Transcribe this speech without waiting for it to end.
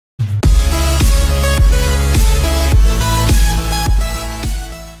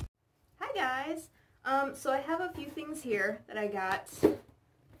So I have a few things here that I got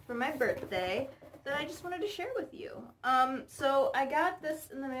for my birthday that I just wanted to share with you. So I got this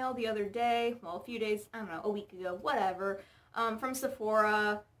in the mail the other day, well, a few days, I don't know, a week ago, whatever, from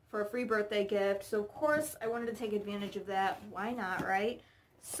Sephora for a free birthday gift. So of course I wanted to take advantage of that. Why not, right?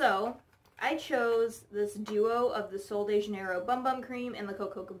 So I chose this duo of the Sol de Janeiro Bum Bum Cream and the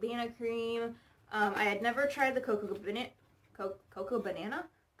Coco Cabana Cream. I had never tried the Coco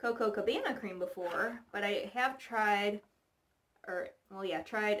Cabana Cream before, but I have tried,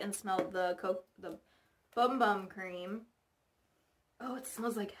 tried and smelled the Bum Bum Cream. Oh, it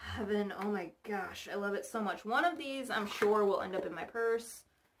smells like heaven. Oh my gosh, I love it so much. One of these I'm sure will end up in my purse.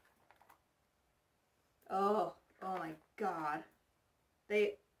 Oh my god. What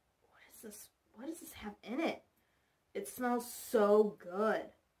is this? What does this have in it? It smells so good.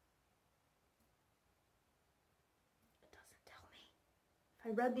 It doesn't tell me. If I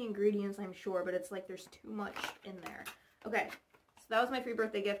read the ingredients, I'm sure, but it's like there's too much in there. Okay, so that was my free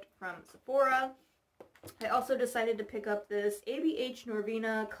birthday gift from Sephora. I also decided to pick up this ABH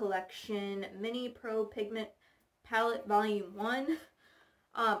Norvina Collection Mini Pro Pigment Palette Volume 1.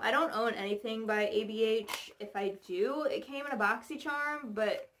 I don't own anything by ABH. If I do, it came in a BoxyCharm,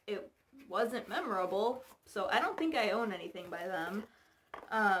 but it wasn't memorable, so I don't think I own anything by them.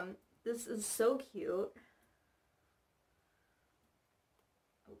 This is so cute.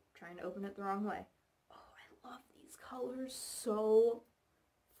 Oh, trying to open it the wrong way. Oh, I love these colors so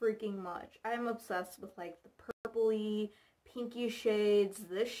freaking much. I'm obsessed with like the purpley, pinky shades.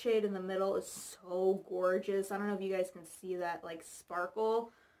 This shade in the middle is so gorgeous. I don't know if you guys can see that like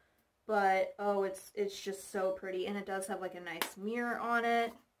sparkle, but oh, it's just so pretty, and it does have like a nice mirror on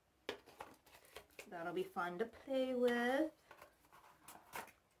it. That'll be fun to play with.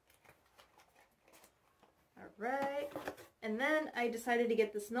 Alright, and then I decided to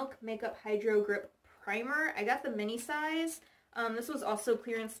get this Milk Makeup Hydro Grip Primer. I got the mini size. This was also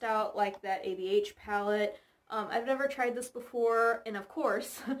clearanced out like that ABH palette. I've never tried this before, and of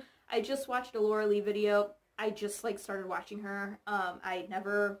course, I just watched a Laura Lee video. I just like started watching her. I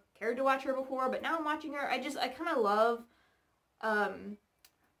never cared to watch her before, but now I'm watching her. I kind of love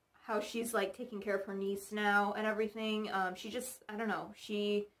how she's like taking care of her niece now and everything. She just, I don't know,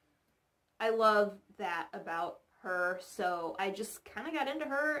 I love that about her, so I just kind of got into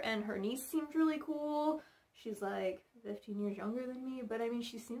her, and her niece seemed really cool. She's like 15 years younger than me, but I mean,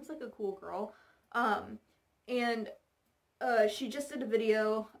 she seems like a cool girl. And she just did a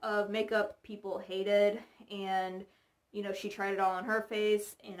video of makeup people hated, and you know, she tried it all on her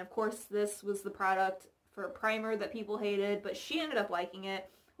face, and of course this was the product for a primer that people hated, but she ended up liking it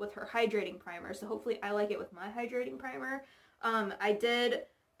with her hydrating primer, so hopefully I like it with my hydrating primer. I did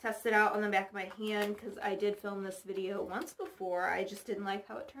test it out on the back of my hand because I did film this video once before. I just didn't like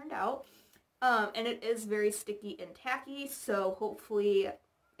how it turned out. And it is very sticky and tacky, so hopefully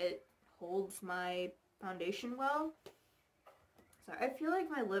it holds my foundation well. So I feel like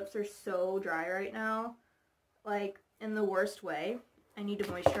my lips are so dry right now, like in the worst way. I need to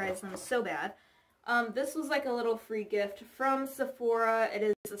moisturize them so bad. This was like a little free gift from Sephora. It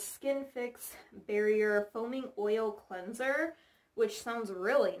is a Skin Fix Barrier Foaming Oil Cleanser, which sounds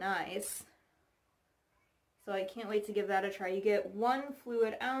really nice. So I can't wait to give that a try. You get 1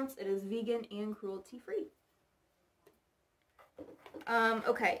 fluid ounce. It is vegan and cruelty free.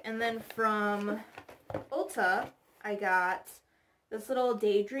 Okay, and then from Ulta, I got this little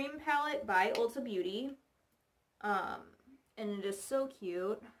Daydream palette by Ulta Beauty. And it is so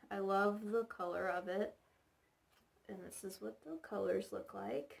cute. I love the color of it. And this is what the colors look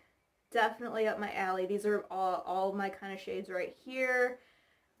like. Definitely up my alley. These are all my kind of shades right here.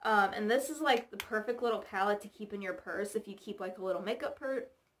 And this is like the perfect little palette to keep in your purse if you keep like a little makeup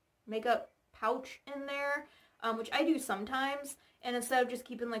pouch in there, which I do sometimes. And instead of just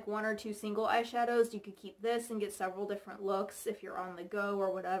keeping like 1 or 2 single eyeshadows, you could keep this and get several different looks if you're on the go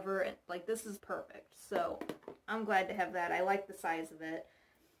or whatever. And like, this is perfect. So I'm glad to have that. I like the size of it.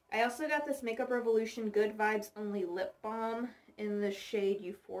 I also got this Makeup Revolution Good Vibes Only Lip Balm in the shade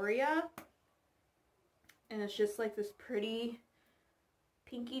Euphoria. And it's just like this pretty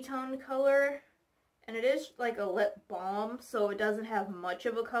pinky toned color. And it is like a lip balm, so it doesn't have much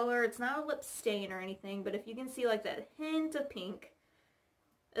of a color. It's not a lip stain or anything, but if you can see like that hint of pink,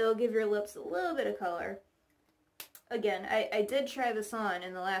 it'll give your lips a little bit of color. Again, I did try this on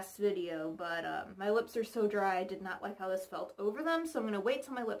in the last video, but my lips are so dry, I did not like how this felt over them, so I'm going to wait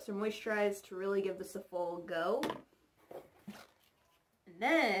till my lips are moisturized to really give this a full go. And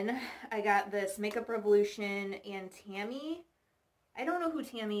then I got this Makeup Revolution and Tammy. I don't know who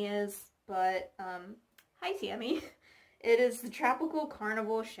Tammy is, but hi Tammy. It is the Tropical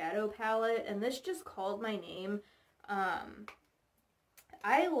Carnival Shadow Palette, and this just called my name.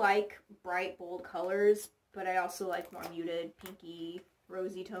 I like bright, bold colors, but I also like more muted, pinky,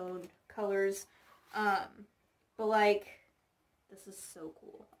 rosy toned colors. But like, this is so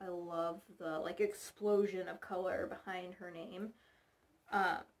cool. I love the like explosion of color behind her name.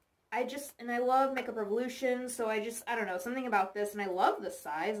 I love Makeup Revolution, so I don't know, something about this, and I love the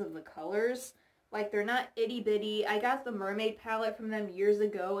size of the colors. Like, they're not itty-bitty. I got the Mermaid palette from them years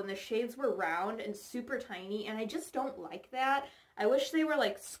ago, and the shades were round and super tiny, and I just don't like that. I wish they were,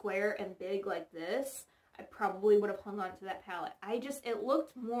 like, square and big like this. I probably would have hung on to that palette. It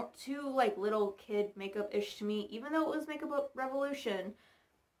looked more too, like, little kid makeup-ish to me, even though it was Makeup Revolution.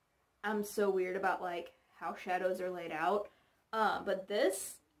 I'm so weird about, like, how shadows are laid out. But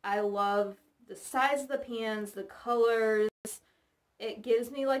this, I love the size of the pans, the colors. It gives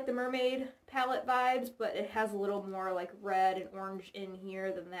me like the Mermaid palette vibes, but it has a little more like red and orange in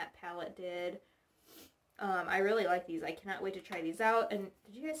here than that palette did. I really like these. I cannot wait to try these out. And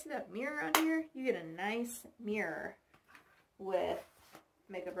did you guys see that mirror on here? You get a nice mirror with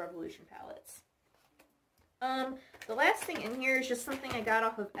Makeup Revolution palettes. The last thing in here is just something I got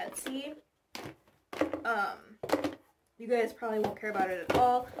off of Etsy. You guys probably won't care about it at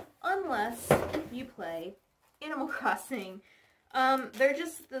all unless you play Animal Crossing. They're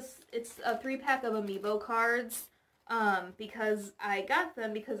just it's a 3-pack of amiibo cards, because I got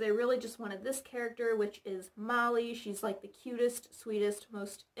them because I really just wanted this character, which is Molly. She's like the cutest, sweetest,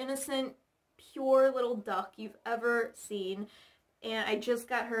 most innocent, pure little duck you've ever seen. And I just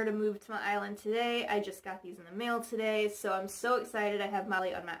got her to move to my island today. I just got these in the mail today, so I'm so excited I have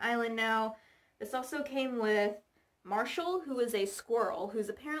Molly on my island now. This also came with Marshall, who is a squirrel, who's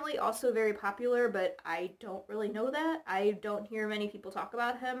apparently also very popular, but I don't really know that. I don't hear many people talk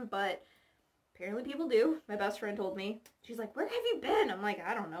about him, but apparently people do. My best friend told me. She's like, where have you been? I'm like,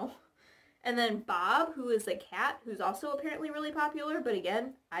 I don't know. And then Bob, who is a cat, who's also apparently really popular, but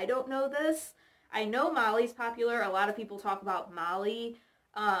again, I don't know this. I know Molly's popular. A lot of people talk about Molly.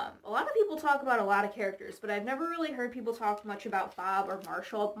 A lot of people talk about a lot of characters, but I've never really heard people talk much about Bob or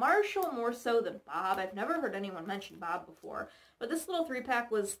Marshall. Marshall more so than Bob. I've never heard anyone mention Bob before. But this little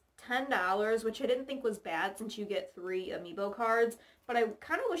 3-pack was $10, which I didn't think was bad since you get 3 amiibo cards. But I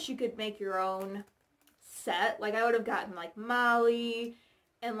kind of wish you could make your own set. Like, I would have gotten, like, Molly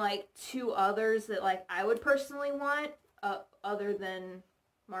and, like, 2 others that, like, I would personally want, other than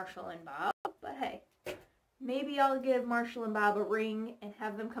Marshall and Bob. But hey, maybe I'll give Marshall and Bob a ring and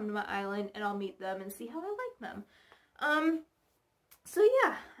have them come to my island, and I'll meet them and see how I like them. So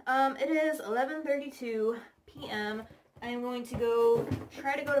yeah, it is 11:32 p.m. I am going to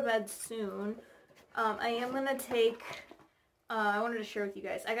try to go to bed soon. I am going to take, I wanted to share with you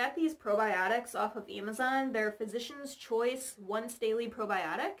guys, I got these probiotics off of Amazon. They're Physician's Choice Once Daily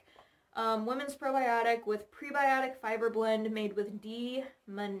Probiotic. Women's probiotic with prebiotic fiber blend made with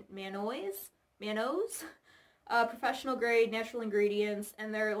mannose, professional grade natural ingredients,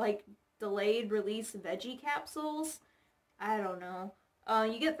 and they're like delayed release veggie capsules. I don't know.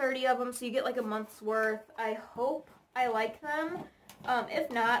 You get 30 of them, so you get like a month's worth. I hope I like them.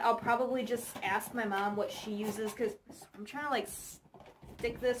 If not, I'll probably just ask my mom what she uses, because I'm trying to like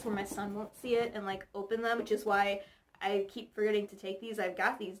stick this where my son won't see it and like open them, which is why I keep forgetting to take these. I've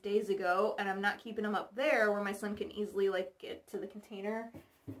got these days ago, and I'm not keeping them up there where my son can easily like get to the container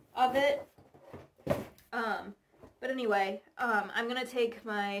of it. But anyway, I'm gonna take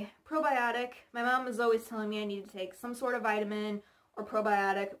my probiotic. My mom is always telling me I need to take some sort of vitamin or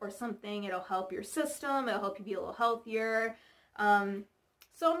probiotic or something. It'll help your system. It'll help you be a little healthier. So I'm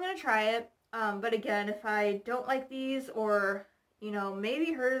gonna try it. But again, if I don't like these, or, you know,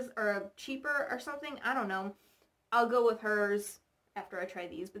 maybe hers are cheaper or something, I don't know, I'll go with hers after I try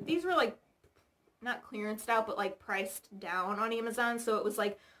these. But these were like, not clearanced out, but like priced down on Amazon. So it was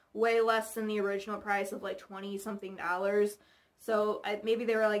like way less than the original price of like $20-something. So maybe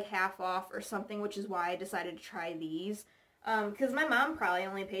they were like half off or something, which is why I decided to try these. Because my mom probably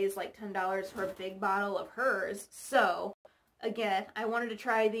only pays like $10 for a big bottle of hers. So again, I wanted to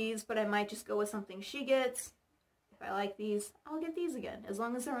try these, but I might just go with something she gets. If I like these, I'll get these again, as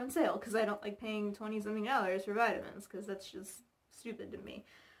long as they're on sale, because I don't like paying $20-something for vitamins, because that's just stupid to me.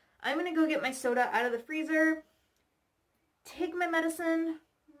 I'm going to go get my soda out of the freezer, take my medicine,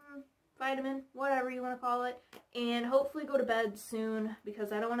 vitamin, whatever you want to call it, and hopefully go to bed soon,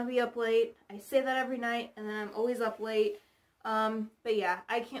 because I don't want to be up late. I say that every night, and then I'm always up late. But yeah,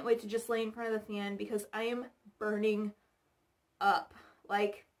 I can't wait to just lay in front of the fan, because I am burning up.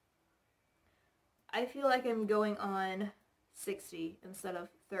 Like, I feel like I'm going on 60 instead of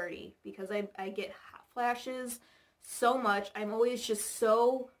 30, because I get hot flashes so much. I'm always just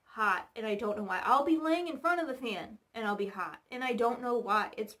so hot, and I don't know why. I'll be laying in front of the fan, and I'll be hot, and I don't know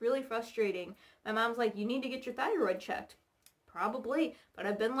why. It's really frustrating. My mom's like, you need to get your thyroid checked. Probably, but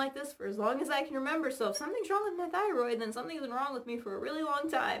I've been like this for as long as I can remember, so if something's wrong with my thyroid, then something's been wrong with me for a really long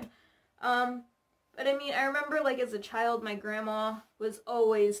time. But I mean, I remember, like, as a child, my grandma was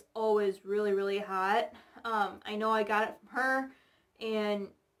always really, really hot. I know I got it from her, and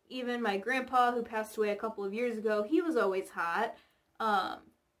even my grandpa, who passed away a couple of years ago, he was always hot.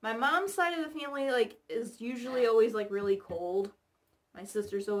 My mom's side of the family, like, is usually always, like, really cold. My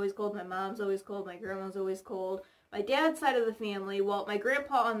sister's always cold, my mom's always cold, my grandma's always cold. My dad's side of the family, well, my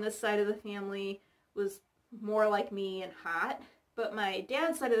grandpa on this side of the family was more like me and hot. But my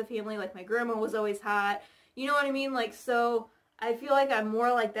dad's side of the family, like my grandma was always hot. You know what I mean? Like, so I feel like I'm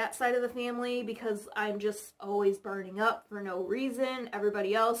more like that side of the family because I'm just always burning up for no reason.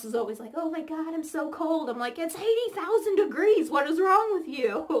 Everybody else is always like, oh my God, I'm so cold. I'm like, it's 80,000 degrees. What is wrong with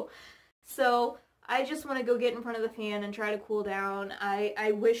you? So I just want to go get in front of the fan and try to cool down.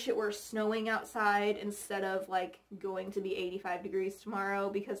 I wish it were snowing outside instead of like going to be 85 degrees tomorrow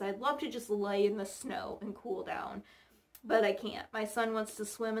because I'd love to just lay in the snow and cool down. But I can't. My son wants to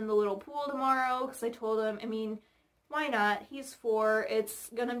swim in the little pool tomorrow because I told him, I mean, why not? He's 4. It's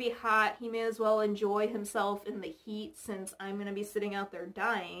going to be hot. He may as well enjoy himself in the heat since I'm going to be sitting out there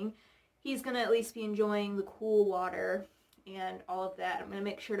dying. He's going to at least be enjoying the cool water and all of that. I'm going to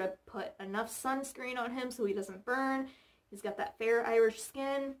make sure to put enough sunscreen on him so he doesn't burn. He's got that fair Irish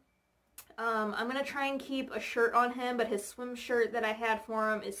skin. I'm going to try and keep a shirt on him, but his swim shirt that I had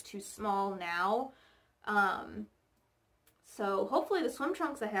for him is too small now. So hopefully the swim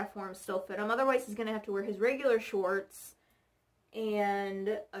trunks I have for him still fit him. Otherwise he's going to have to wear his regular shorts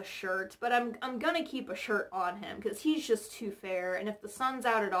and a shirt. But I'm going to keep a shirt on him because he's just too fair. And if the sun's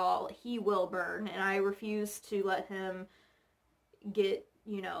out at all, he will burn. And I refuse to let him get,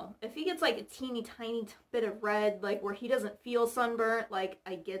 you know, if he gets like a teeny tiny bit of red, like where he doesn't feel sunburnt, like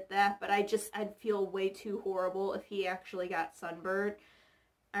I get that. But I'd feel way too horrible if he actually got sunburnt.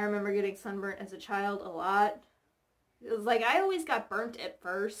 I remember getting sunburnt as a child a lot. It was like I always got burnt at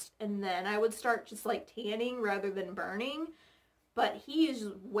first, and then I would start just like tanning rather than burning. But he is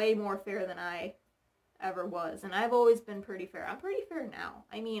way more fair than I ever was, and I've always been pretty fair. I'm pretty fair now.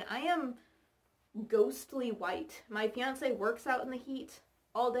 I mean, I am ghostly white. My fiance works out in the heat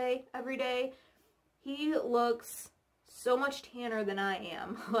all day, every day. He looks so much tanner than I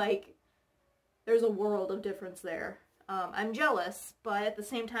am. Like, there's a world of difference there. I'm jealous, but at the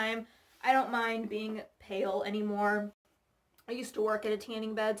same time, I don't mind being pale anymore. I used to work at a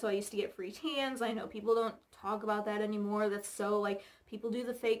tanning bed, so I used to get free tans. I know people don't talk about that anymore. That's so, like, people do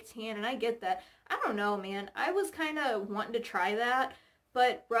the fake tan, and I get that. I don't know, man. I was kind of wanting to try that,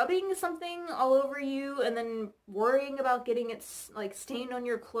 but rubbing something all over you and then worrying about getting it, like, stained on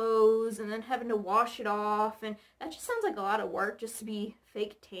your clothes and then having to wash it off, and that just sounds like a lot of work just to be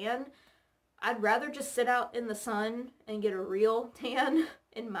fake tan. I'd rather just sit out in the sun and get a real tan,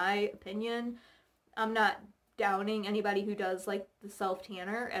 in my opinion. I'm not downing anybody who does like the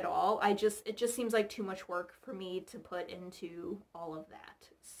self-tanner at all. It just seems like too much work for me to put into all of that.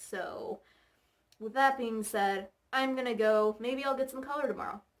 So with that being said, I'm gonna go. Maybe I'll get some color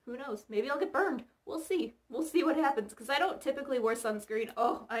tomorrow. Who knows? Maybe I'll get burned. We'll see. We'll see what happens because I don't typically wear sunscreen.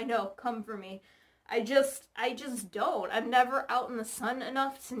 Oh, I know. Come for me. I just don't. I'm never out in the sun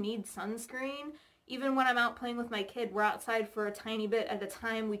enough to need sunscreen. Even when I'm out playing with my kid, we're outside for a tiny bit at a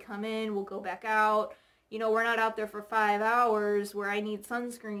time. We come in, we'll go back out. You know, we're not out there for 5 hours where I need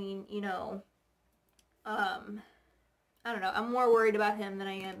sunscreen, you know. I don't know. I'm more worried about him than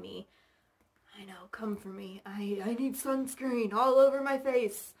I am me. I know, come for me. I need sunscreen all over my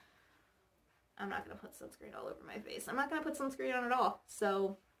face. I'm not going to put sunscreen all over my face. I'm not going to put sunscreen on at all.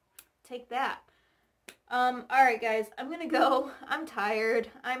 So, take that. Alright guys, I'm gonna go. I'm tired.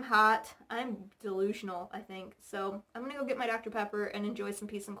 I'm hot. I'm delusional, I think. So, I'm gonna go get my Dr. Pepper and enjoy some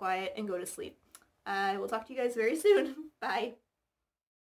peace and quiet and go to sleep. I will talk to you guys very soon. Bye.